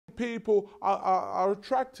people are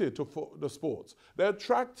attracted to the sports. They're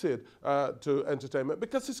attracted to entertainment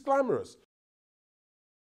because it's glamorous.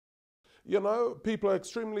 You know, people are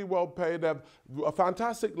extremely well paid, they have a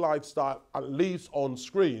fantastic lifestyle, at least on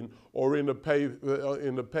screen or in the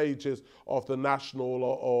pages of the national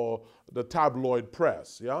or the tabloid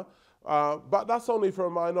press, yeah? But that's only for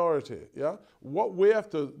a minority, yeah? What we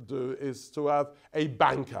have to do is to have a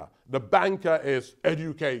banker. The banker is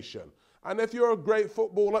education. And if you're a great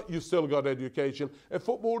footballer, you've still got education. If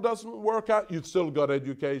football doesn't work out, you've still got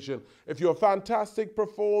education. If you're a fantastic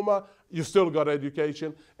performer, you've still got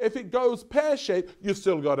education. If it goes pear-shaped, you've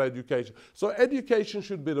still got education. So education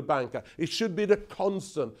should be the banker. It should be the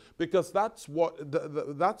constant, because that's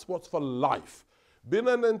what's for life. Being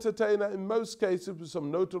an entertainer, in most cases, with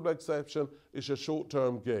some notable exception, is a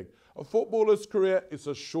short-term gig. A footballer's career is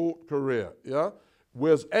a short career, yeah?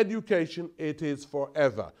 Whereas education, it is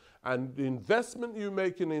forever. And the investment you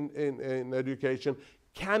make in education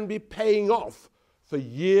can be paying off for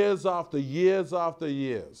years after years after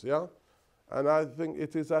years, yeah? And I think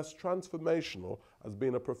it is as transformational as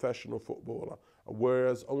being a professional footballer,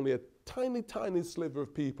 whereas only a tiny, tiny sliver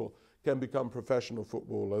of people can become professional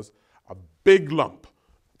footballers. A big lump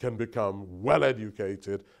can become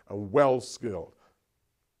well-educated and well-skilled.